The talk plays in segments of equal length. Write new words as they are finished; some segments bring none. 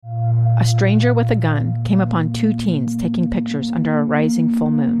a stranger with a gun came upon 2 teens taking pictures under a rising full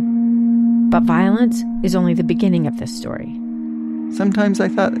moon. But violence is only the beginning of this story. Sometimes I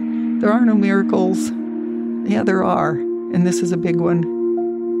thought, there are no miracles. Yeah, there are, and this is a big one.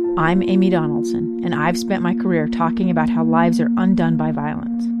 I'm Amy Donaldson, and I've spent my career talking about how lives are undone by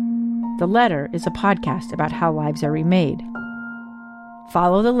violence. The Letter is a podcast about how lives are remade.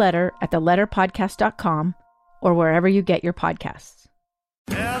 Follow The Letter at theletterpodcast.com or wherever you get your podcasts.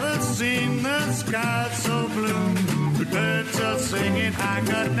 Never seen the sky so blue. The birds are singing, I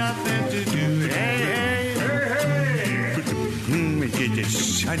got nothing to do. Hey, hey, hey, hey. It's just a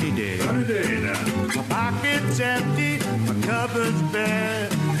sunny day. Sunny day now. My pocket's empty, my cupboard's bare.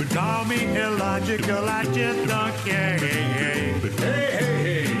 But call me illogical, I just don't care. Hey, hey, hey, hey,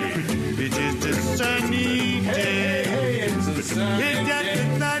 hey. It's just a sunny day. Hey, hey, it's a sunny day. It's just a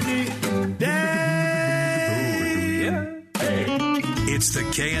sunny day. It's the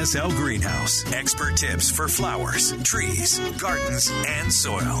KSL Greenhouse. Expert tips for flowers, trees, gardens, and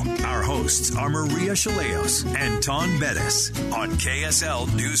soil. Our hosts are Maria Chaleos and Ton Bettis on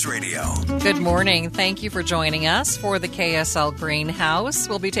KSL News Radio. Good morning. Thank you for joining us for the KSL Greenhouse.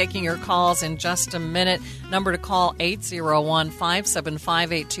 We'll be taking your calls in just a minute. Number to call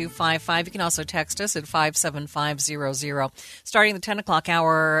 801-575-8255. You can also text us at 57500. Starting the 10 o'clock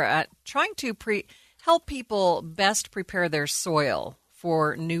hour, trying to help people best prepare their soil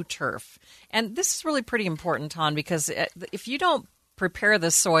for new turf. And this is really pretty important, Ton, because if you don't prepare the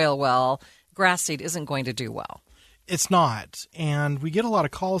soil well, grass seed isn't going to do well. It's not. And we get a lot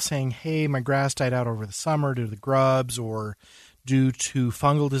of calls saying, hey, my grass died out over the summer due to the grubs or due to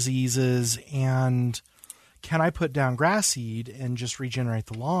fungal diseases, and can I put down grass seed and just regenerate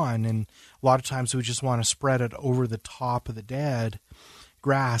the lawn? And a lot of times we just want to spread it over the top of the dead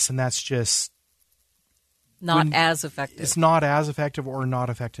grass, and that's just as effective. It's not as effective or not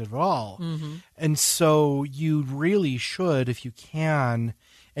effective at all. Mm-hmm. And so you really should, if you can,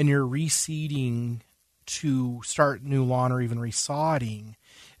 and you're reseeding to start new lawn or even resodding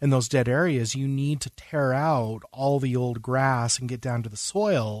in those dead areas, you need to tear out all the old grass and get down to the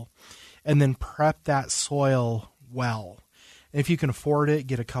soil and then prep that soil well. And if you can afford it,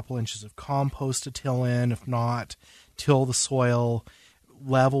 get a couple inches of compost to till in. If not, till the soil,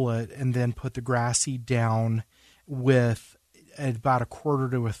 level it, and then put the grass seed down with about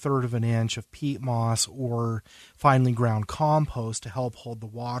 1/4 to 1/3 of an inch of peat moss or finely ground compost to help hold the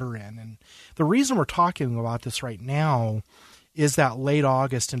water in. And the reason we're talking about this right now is that late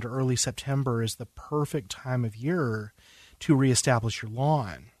August into early September is the perfect time of year to reestablish your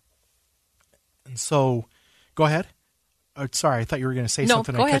lawn. And so, go ahead. Oh, sorry, I thought you were going to say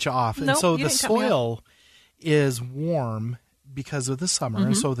something. I cut you off. No, and so the soil is warm because of the summer,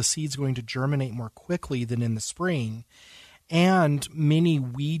 and so the seed's going to germinate more quickly than in the spring. And many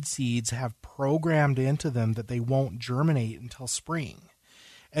weed seeds have programmed into them that they won't germinate until spring.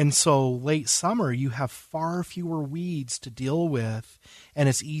 And so late summer, you have far fewer weeds to deal with, and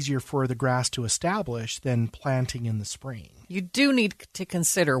it's easier for the grass to establish than planting in the spring. You do need to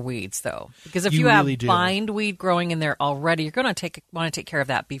consider weeds, though, because if you have bindweed growing in there already, you're going to want to take care of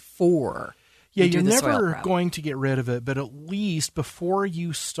that before. Yeah, you're never going to get rid of it, but at least before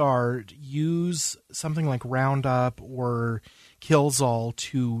you start, use something like Roundup or Killzall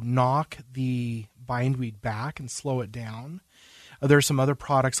to knock the bindweed back and slow it down. There's some other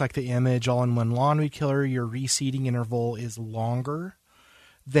products like the Image All-in-One Lawn Weed Killer. Your reseeding interval is longer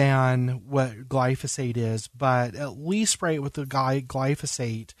than what glyphosate is, but at least spray it with the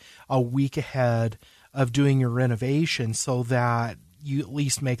glyphosate a week ahead of doing your renovation so that you at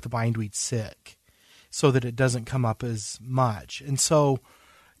least make the bindweed sick so that it doesn't come up as much. And so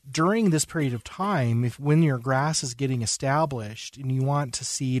during this period of time, when your grass is getting established and you want to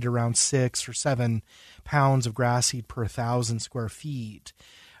seed around 6 or 7 pounds of grass seed per 1,000 square feet,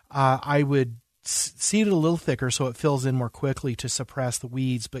 I would seed it a little thicker so it fills in more quickly to suppress the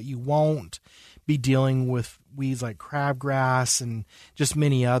weeds, but you won't be dealing with weeds like crabgrass and just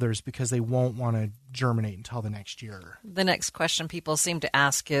many others because they won't want to germinate until the next year. The next question people seem to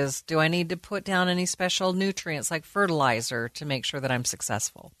ask is, do I need to put down any special nutrients like fertilizer to make sure that I'm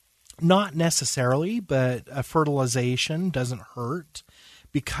successful? Not necessarily, but a fertilization doesn't hurt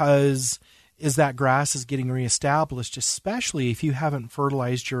because as that grass is getting reestablished, especially if you haven't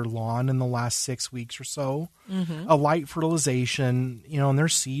fertilized your lawn in the last 6 weeks or so, a light fertilization, and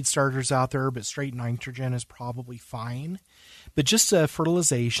there's seed starters out there, but straight nitrogen is probably fine. But just a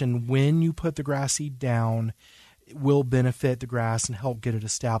fertilization when you put the grass seed down will benefit the grass and help get it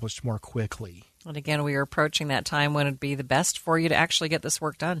established more quickly. And again, we are approaching that time when it'd be the best for you to actually get this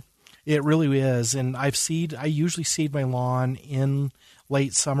work done. It really is. And I usually seed my lawn in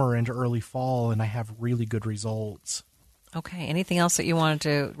late summer into early fall, and I have really good results. Okay. Anything else that you wanted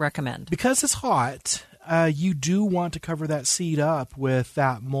to recommend? Because it's hot, you do want to cover that seed up with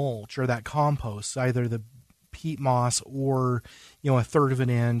that mulch or that compost, either the peat moss or, a third of an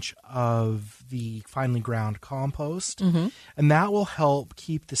inch of the finely ground compost. Mm-hmm. And that will help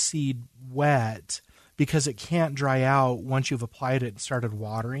keep the seed wet because it can't dry out once you've applied it and started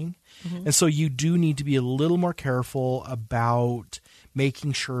watering. Mm-hmm. And so you do need to be a little more careful about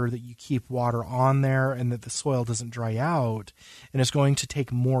making sure that you keep water on there and that the soil doesn't dry out. And it's going to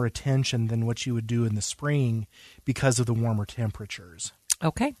take more attention than what you would do in the spring because of the warmer temperatures.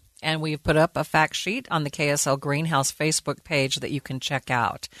 Okay. And we've put up a fact sheet on the KSL Greenhouse Facebook page that you can check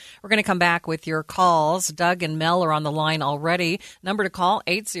out. We're going to come back with your calls. Doug and Mel are on the line already. Number to call,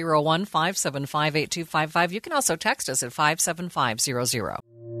 801-575-8255. You can also text us at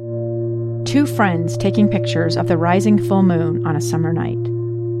 57500. Two friends taking pictures of the rising full moon on a summer night.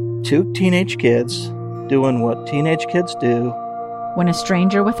 Two teenage kids doing what teenage kids do. When a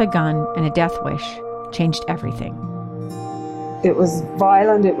stranger with a gun and a death wish changed everything. It was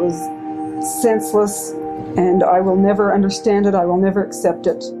violent, it was senseless, and I will never understand it, I will never accept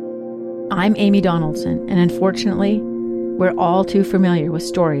it. I'm Amy Donaldson, and unfortunately, we're all too familiar with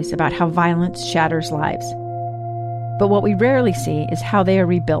stories about how violence shatters lives. But what we rarely see is how they are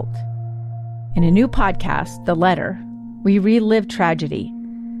rebuilt. In a new podcast, The Letter, we relive tragedy,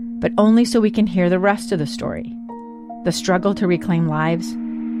 but only so we can hear the rest of the story. The struggle to reclaim lives,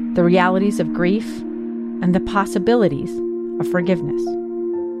 the realities of grief, and the possibilities of forgiveness.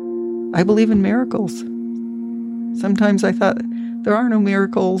 I believe in miracles. Sometimes I thought, there are no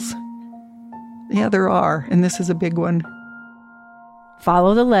miracles. Yeah, there are, and this is a big one.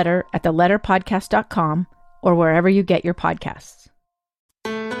 Follow The Letter at theletterpodcast.com or wherever you get your podcasts.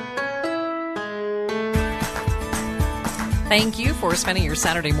 Thank you for spending your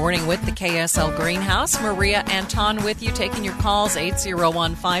Saturday morning with the KSL Greenhouse. Maria and Ton with you, taking your calls,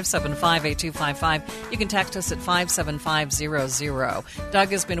 801-575-8255. You can text us at 57500. Doug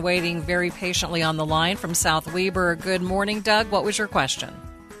has been waiting very patiently on the line from South Weber. Good morning, Doug. What was your question?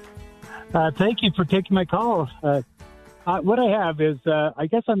 Thank you for taking my call. What I have is, I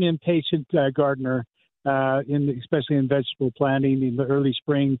guess I'm an impatient gardener, especially in vegetable planting in the early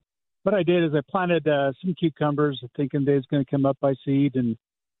spring. What I did is I planted some cucumbers, thinking they was going to come up by seed, and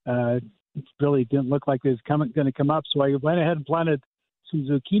it really didn't look like it was going to come up. So I went ahead and planted some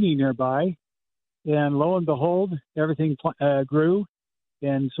zucchini nearby, and lo and behold, everything grew.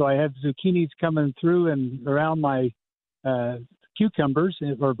 And so I have zucchinis coming through and around my cucumbers,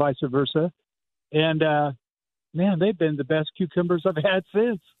 or vice versa. And man, they've been the best cucumbers I've had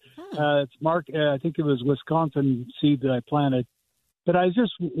since. It's I think it was Wisconsin seed that I planted. But I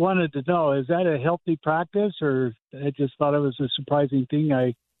just wanted to know, is that a healthy practice, or I just thought it was a surprising thing?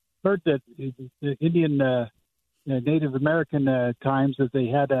 I heard that the Indian, Native American times that they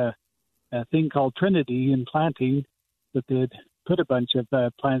had a thing called Trinity in planting, that they'd put a bunch of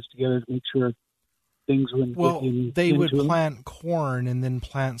plants together to make sure things wouldn't get in. They would plant corn and then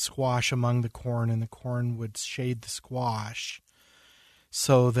plant squash among the corn, and the corn would shade the squash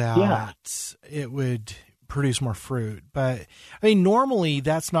so that it would produce more fruit. But I mean, normally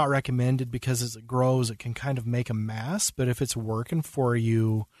that's not recommended because as it grows, it can kind of make a mess. But if it's working for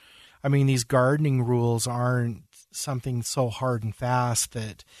you, I mean, these gardening rules aren't something so hard and fast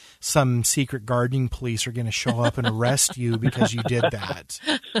that some secret gardening police are going to show up and arrest you because you did that.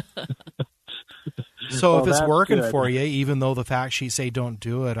 So if it's working for you, even though the fact sheets say don't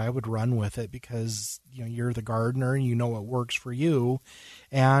do it, I would run with it because you're the gardener and you know what works for you.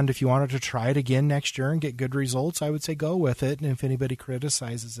 And if you wanted to try it again next year and get good results, I would say go with it. And if anybody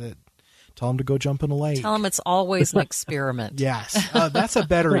criticizes it, tell them to go jump in a lake. Tell them it's always an experiment. Yes, that's a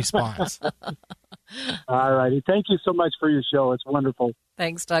better response. All righty. Thank you so much for your show. It's wonderful.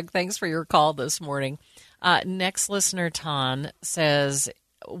 Thanks, Doug. Thanks for your call this morning. Next listener, Ton, says,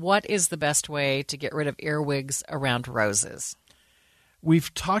 what is the best way to get rid of earwigs around roses?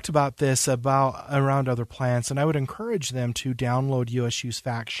 We've talked about this around other plants, and I would encourage them to download USU's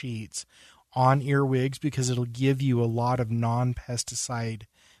fact sheets on earwigs because it'll give you a lot of non-pesticide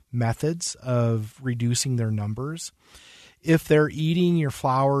methods of reducing their numbers. If they're eating your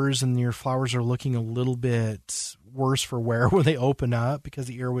flowers and your flowers are looking a little bit worse for wear when they open up because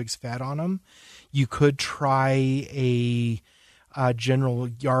the earwigs fed on them, you could try a general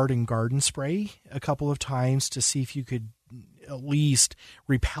yard and garden spray a couple of times to see if you could at least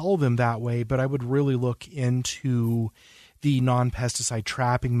repel them that way. But I would really look into the non-pesticide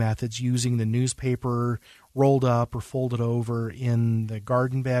trapping methods using the newspaper rolled up or folded over in the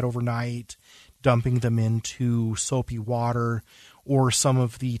garden bed overnight, dumping them into soapy water, or some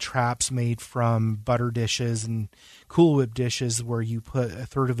of the traps made from butter dishes and Cool Whip dishes where you put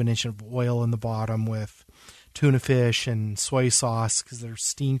 1/3 of an inch of oil in the bottom with tuna fish and soy sauce because they're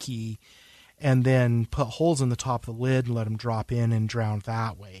stinky, and then put holes in the top of the lid and let them drop in and drown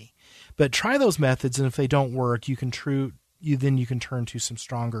that way. But try those methods, and if they don't work, you can turn to some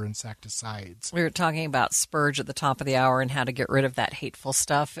stronger insecticides. We were talking about spurge at the top of the hour and how to get rid of that hateful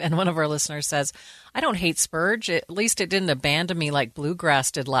stuff. And one of our listeners says, I don't hate spurge. At least it didn't abandon me like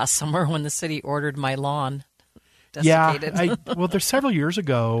bluegrass did last summer when the city ordered my lawn desiccated. Yeah, well, there's several years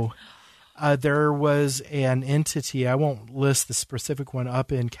ago, there was an entity, I won't list the specific one,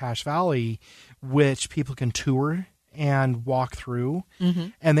 up in Cache Valley, which people can tour and walk through,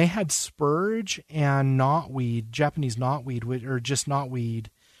 and they had spurge and knotweed, Japanese knotweed, or just knotweed,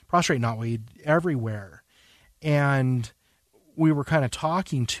 prostrate knotweed everywhere. And we were kind of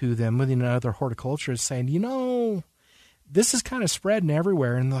talking to them with another horticulturist saying, this is kind of spreading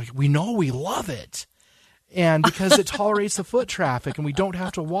everywhere. And they're like, we know, we love it. And because it tolerates the foot traffic and we don't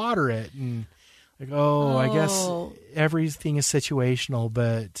have to water it. And like, I guess everything is situational,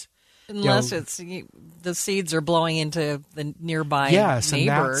 but unless it's the seeds are blowing into the nearby neighbors. And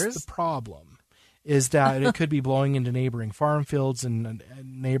that's the problem, is that it could be blowing into neighboring farm fields and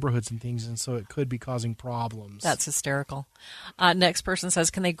neighborhoods and things, and so it could be causing problems. That's hysterical. Next person says,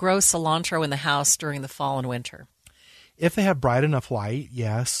 can they grow cilantro in the house during the fall and winter? If they have bright enough light,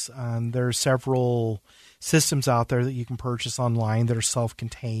 yes. There are several systems out there that you can purchase online that are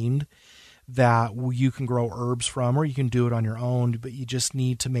self-contained that you can grow herbs from, or you can do it on your own, but you just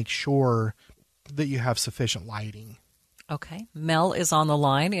need to make sure that you have sufficient lighting. Okay. Mel is on the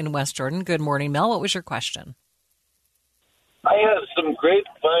line in West Jordan. Good morning, Mel. What was your question? I have some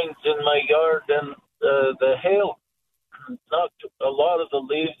grapevines in my yard, and the hail knocked a lot of the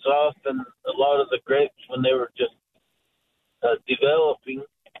leaves off and a lot of the grapes when they were just developing.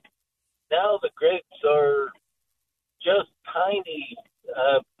 Now the grapes are just tiny.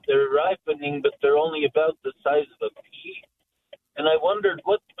 They're ripening, but they're only about the size of a pea. And I wondered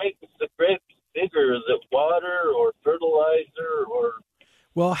what makes the grapes bigger. Is it water or fertilizer or?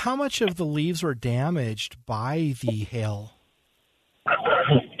 Well, how much of the leaves were damaged by the hail?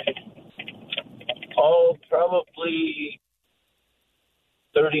 Probably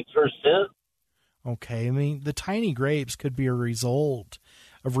 30%. Okay, I mean, the tiny grapes could be a result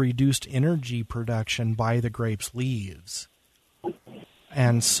of reduced energy production by the grape's leaves.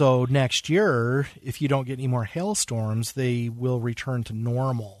 And so next year, if you don't get any more hailstorms, they will return to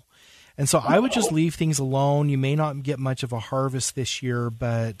normal. And so I would just leave things alone. You may not get much of a harvest this year,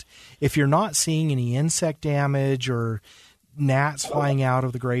 but if you're not seeing any insect damage or gnats flying out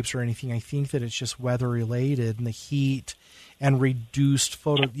of the grapes or anything, I think that it's just weather related, and the heat and reduced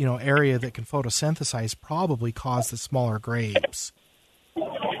area that can photosynthesize probably caused the smaller grapes.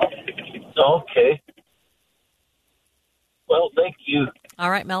 Okay. Well, thank you. All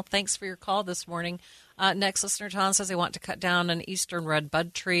right, Mel, thanks for your call this morning. Next listener, Tom, says they want to cut down an eastern red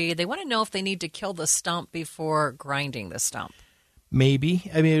bud tree. They want to know if they need to kill the stump before grinding the stump. Maybe.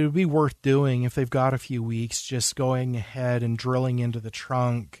 I mean, it would be worth doing if they've got a few weeks, just going ahead and drilling into the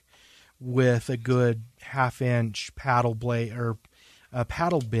trunk with a good 1/2-inch paddle blade or a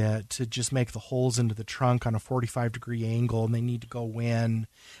paddle bit to just make the holes into the trunk on a 45-degree angle, and they need to go in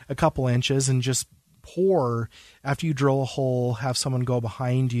a couple inches and just pour. After you drill a hole, have someone go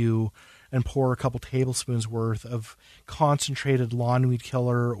behind you and pour a couple tablespoons worth of concentrated lawn weed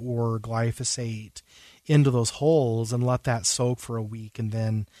killer or glyphosate into those holes and let that soak for a week, and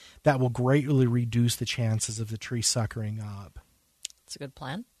then that will greatly reduce the chances of the tree suckering up. That's a good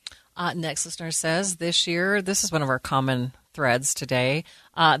plan. Next listener says, this year, this is one of our common threads today,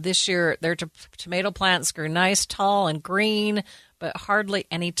 this year their tomato plants grew nice, tall, and green, but hardly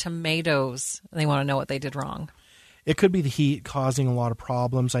any tomatoes. They want to know what they did wrong. It could be the heat causing a lot of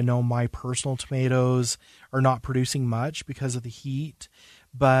problems. I know my personal tomatoes are not producing much because of the heat,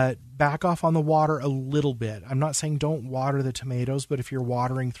 but back off on the water a little bit. I'm not saying don't water the tomatoes, but if you're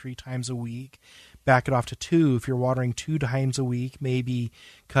watering 3 times a week, back it off to 2. If you're watering 2 times a week, maybe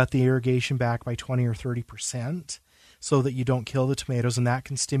cut the irrigation back by 20 or 30% so that you don't kill the tomatoes, and that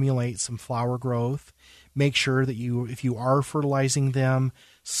can stimulate some flower growth. Make sure that if you are fertilizing them,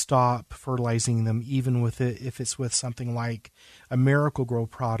 stop fertilizing them, even with it if it's with something like a Miracle-Gro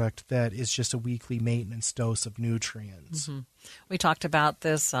product that is just a weekly maintenance dose of nutrients. Mm-hmm. We talked about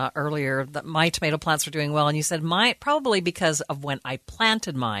this earlier, that my tomato plants were doing well, and you said probably because of when I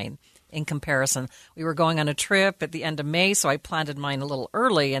planted mine. In comparison, we were going on a trip at the end of May, so I planted mine a little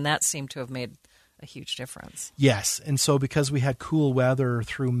early, and that seemed to have made a huge difference. Yes, and so because we had cool weather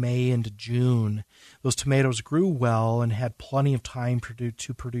through May into June, those tomatoes grew well and had plenty of time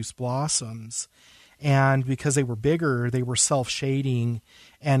to produce blossoms. And because they were bigger, they were self-shading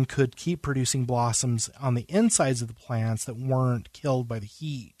and could keep producing blossoms on the insides of the plants that weren't killed by the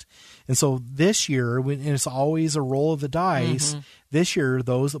heat. And so this year, and it's always a roll of the dice, this year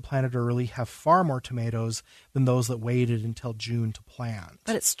those that planted early have far more tomatoes than those that waited until June to plant.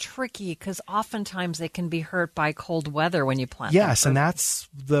 But it's tricky because oftentimes they can be hurt by cold weather when you plant Yes, them. and that's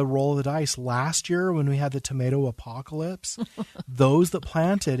the roll of the dice. Last year when we had the tomato apocalypse, those that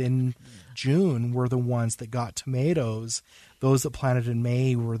planted in June were the ones that got tomatoes. Those that planted in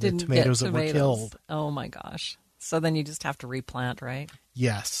May were the tomatoes that were killed. Oh my gosh. So then you just have to replant, right?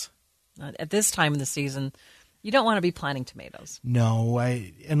 Yes. At this time in the season, you don't want to be planting tomatoes. No,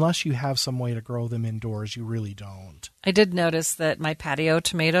 unless you have some way to grow them indoors, you really don't. I did notice that my patio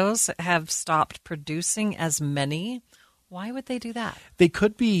tomatoes have stopped producing as many. Why would they do that? They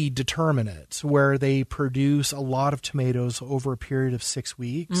could be determinate, where they produce a lot of tomatoes over a period of 6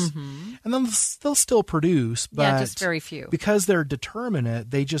 weeks, and then they'll still produce, but just very few. Because they're determinate,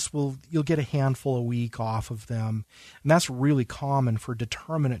 you'll get a handful a week off of them, and that's really common for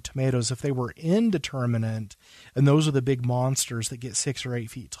determinate tomatoes. If they were indeterminate, and those are the big monsters that get 6 or 8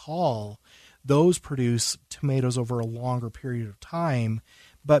 feet tall, those produce tomatoes over a longer period of time.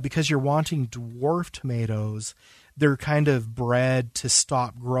 But because you're wanting dwarf tomatoes, they're kind of bred to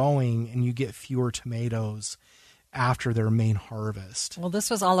stop growing, and you get fewer tomatoes after their main harvest. Well,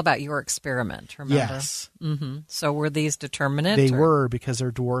 this was all about your experiment, remember? Yes. So were these determinate? They were, because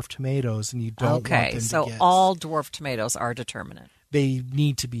they're dwarf tomatoes, and you don't want them to get... Okay, so all dwarf tomatoes are determinate. They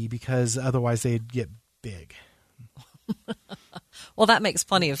need to be, because otherwise they'd get big. Well, that makes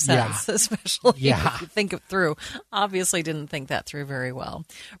plenty of sense, especially if you think it through. Obviously didn't think that through very well.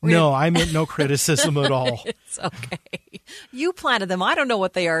 No, I meant no criticism at all. It's okay. You planted them. I don't know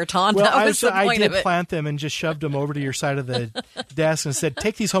what they are, Ton. Well, that was the point I did of it. plant them and just shoved them over to your side of the desk and said,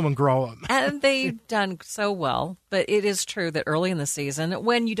 take these home and grow them. And they've done so well. But it is true that early in the season,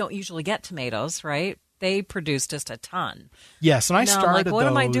 when you don't usually get tomatoes, right, they produce just a ton. Yes, and I started what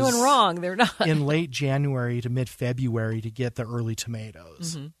am I doing wrong? They're not. In late January to mid-February to get the early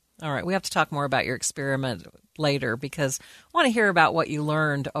tomatoes. All right, we have to talk more about your experiment later, because I want to hear about what you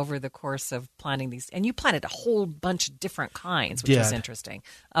learned over the course of planting these. And you planted a whole bunch of different kinds, which is interesting.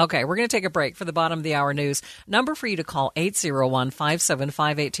 Okay, we're going to take a break for the bottom of the hour news. Number for you to call,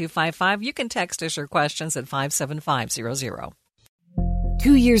 801-575-8255. You can text us your questions at 57500.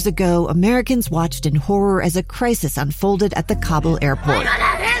 2 years ago, Americans watched in horror as a crisis unfolded at the Kabul airport.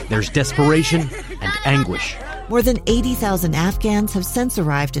 There's desperation and anguish. More than 80,000 Afghans have since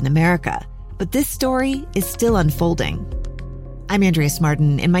arrived in America, but this story is still unfolding. I'm Andrea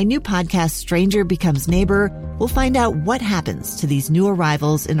Smartin. In my new podcast, Stranger Becomes Neighbor, we'll find out what happens to these new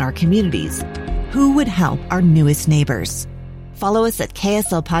arrivals in our communities. Who would help our newest neighbors? Follow us at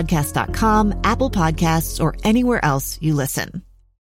kslpodcast.com, Apple Podcasts, or anywhere else you listen.